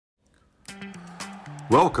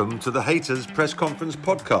Welcome to the Haters Press Conference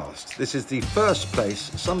podcast. This is the first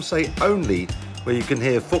place, some say only, where you can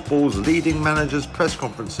hear football's leading managers' press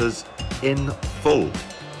conferences in full.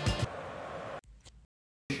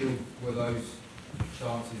 Were those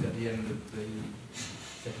chances at the end of the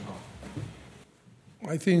second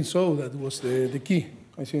half? I think so. That was the key.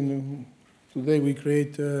 I think today we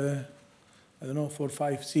create, 4,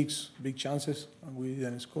 5, 6 big chances and we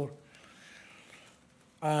didn't score.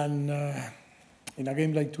 And in a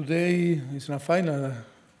game like today, it's in a final.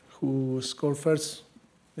 Who scored first,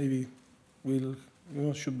 maybe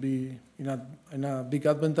should be in a big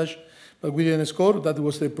advantage. But we didn't score. That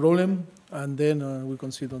was the problem. And then we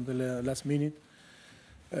conceded on the last minute,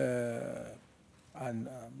 and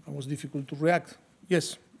it was difficult to react.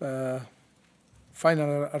 Yes,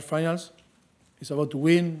 final are finals. It's about to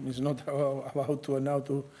win. It's not about to now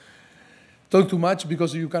to talk too much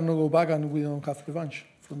because you cannot go back and we don't have revenge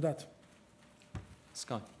from that.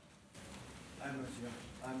 Sky.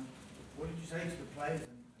 What did you say to the players?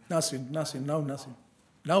 Nothing. Now. How do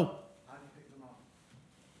you pick them up?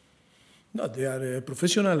 No, they are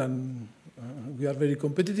professional and we are very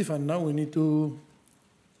competitive and now we need to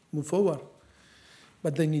move forward.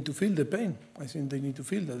 But they need to feel the pain. I think they need to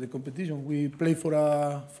feel that the competition. We play for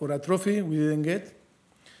a trophy we didn't get,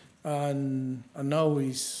 and now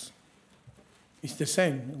it's the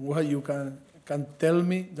same. What you can tell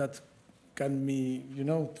me that can be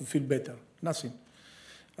to feel better? Nothing.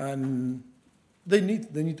 And they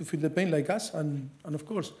need to feel the pain like us, and of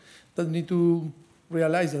course they need to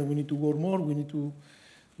realize that we need to work more. We need to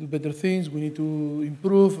do better things. We need to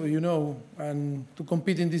improve, and to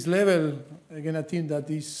compete in this level. Again, a team that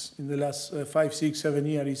is in the last 5, 6, 7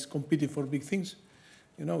 years is competing for big things.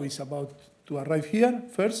 It's about to arrive here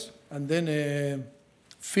first and then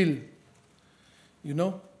feel,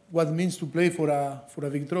 what it means to play for a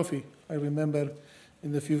big trophy. I remember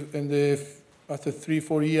after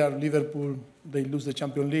 3-4 years, Liverpool, they lose the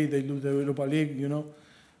Champions League, they lose the Europa League,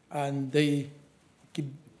 and they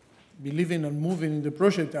keep believing and moving in the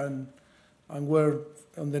project and were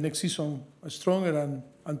on the next season stronger and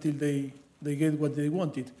until they get what they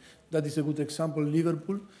wanted. That is a good example.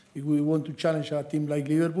 Liverpool, if we want to challenge a team like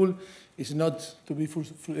Liverpool, it's not to be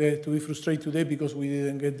frustrated today because we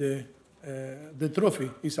didn't get the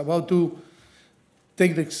trophy. It's about to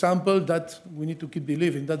take the example that we need to keep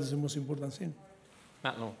believing. That is the most important thing.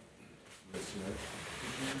 Matt Law. Yes, did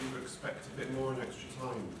you expect a bit more in extra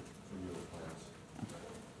time from your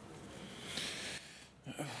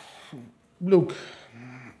players? Look,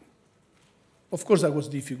 of course that was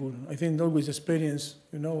difficult. I think always experience,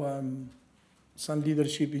 some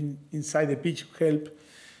leadership inside the pitch help.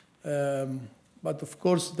 But of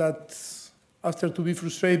course that after to be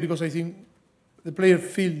frustrated because I think the player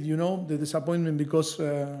feel, the disappointment because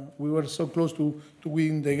we were so close to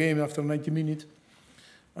win the game after 90 minutes.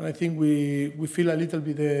 And I think we feel a little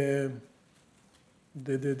bit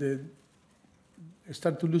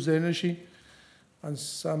start to lose the energy. And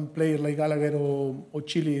some players like Gallagher or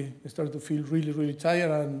Chile start to feel really, really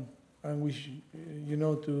tired and wish,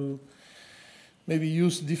 to maybe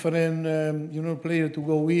use different, player to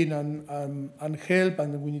go in and help.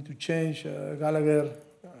 And we need to change Gallagher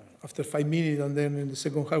after 5 minutes, and then in the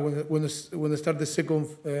second half, when they start the second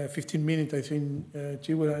 15 minutes, I think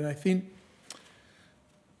Chilwell, and I think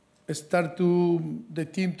start the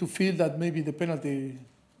team to feel that maybe the penalty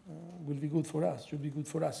will be good for us, should be good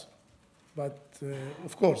for us. But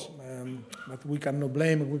of course, but we cannot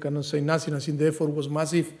blame, we cannot say nothing. I think the effort was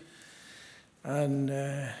massive, and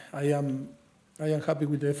I am happy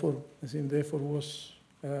with the effort. I think the effort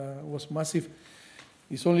was massive.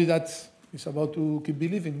 It's only that it's about to keep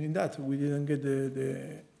believing in that. We didn't get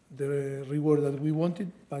the reward that we wanted,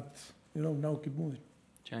 but now keep moving.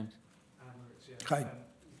 James. Hi.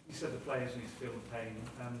 You said the players need to feel the pain.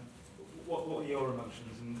 What are your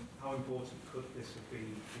emotions and how important could this have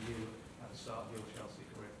been for you at the start of your Chelsea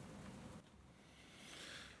career?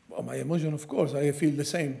 Well, my emotion, of course, I feel the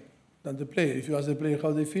same than the player. If you ask the player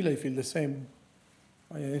how they feel, I feel the same.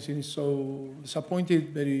 I think it's so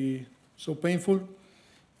disappointed, so painful.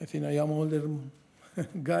 I think I am older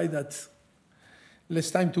guy that less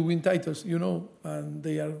time to win titles, and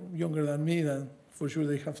they are younger than me, then for sure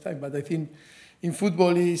they have time. But I think in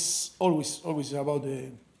football is always about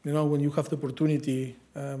when you have the opportunity,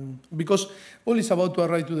 because all is about to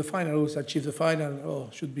arrive to the final, always achieve the final,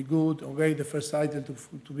 should be good, okay, the first title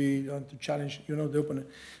to challenge, the opponent.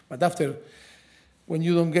 But after, when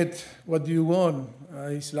you don't get what you want,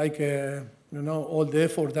 it's like, all the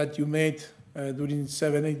effort that you made during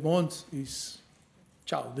 7-8 months is,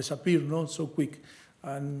 disappear, so quick.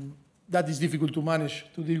 And that is difficult to manage,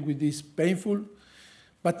 to deal with this painful.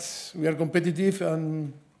 But we are competitive,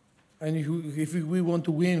 and if we want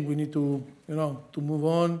to win, we need to, to move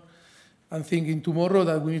on and thinking tomorrow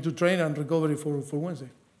that we need to train and recover for Wednesday.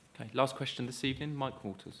 Okay, last question this evening, Mike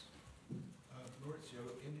Walters. Maurizio,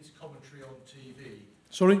 in his commentary on TV...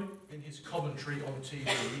 Sorry? In his commentary on TV,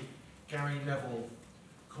 Gary Neville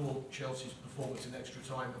called Chelsea's performance in extra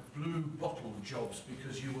time blue bottle jobs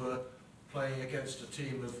because you were playing against a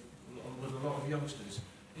team with a lot of youngsters.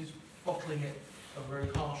 Is bottling it a very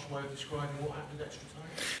harsh way of describing what happened in extra time?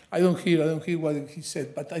 I don't hear what he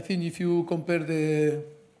said, but I think if you compare the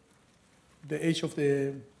age of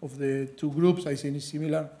the two groups, I think it's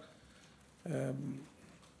similar.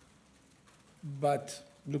 But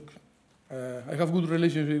look, I have good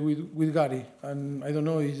relationship with Gary, and I don't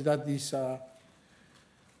know if that is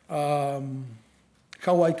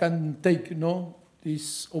how I can take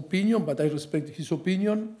this opinion, but I respect his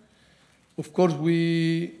opinion. Of course,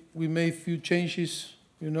 we made few changes,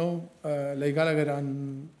 like Gallagher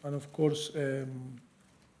and of course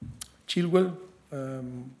Chilwell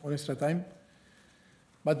on extra time.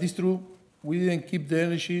 But it's true, we didn't keep the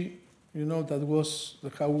energy, that was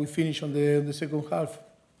how we finished on the second half.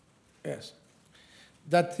 Yes.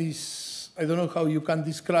 That is, I don't know how you can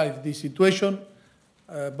describe the situation,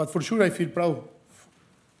 but for sure I feel proud.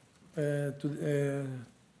 I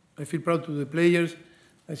feel proud to the players.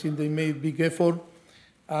 I think they made big effort,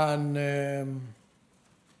 and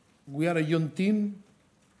we are a young team,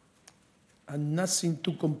 and nothing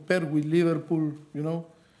to compare with Liverpool,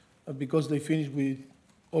 because they finished with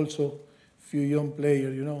also few young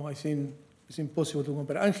players. I think it's impossible to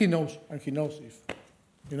compare, and he knows if.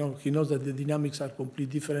 He knows that the dynamics are completely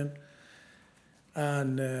different.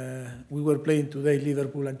 And we were playing today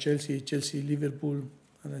Liverpool and Chelsea, Liverpool,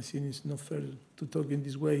 and I think it's not fair to talk in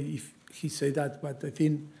this way if he said that. But I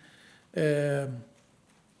think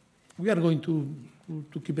we are going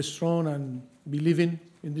to keep strong and believing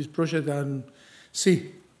in this project and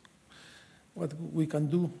see what we can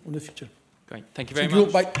do in the future. Great. Thank you very Thank you.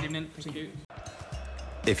 much. Bye. Good evening. Thank you.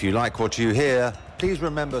 If you like what you hear, please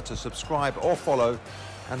remember to subscribe or follow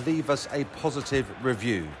and leave us a positive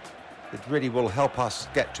review. It really will help us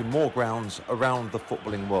get to more grounds around the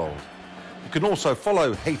footballing world. You can also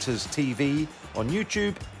follow Haters TV on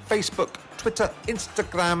YouTube, Facebook, Twitter,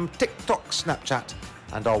 Instagram, TikTok, Snapchat,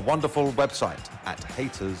 and our wonderful website at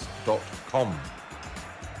haters.com.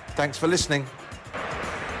 Thanks for listening.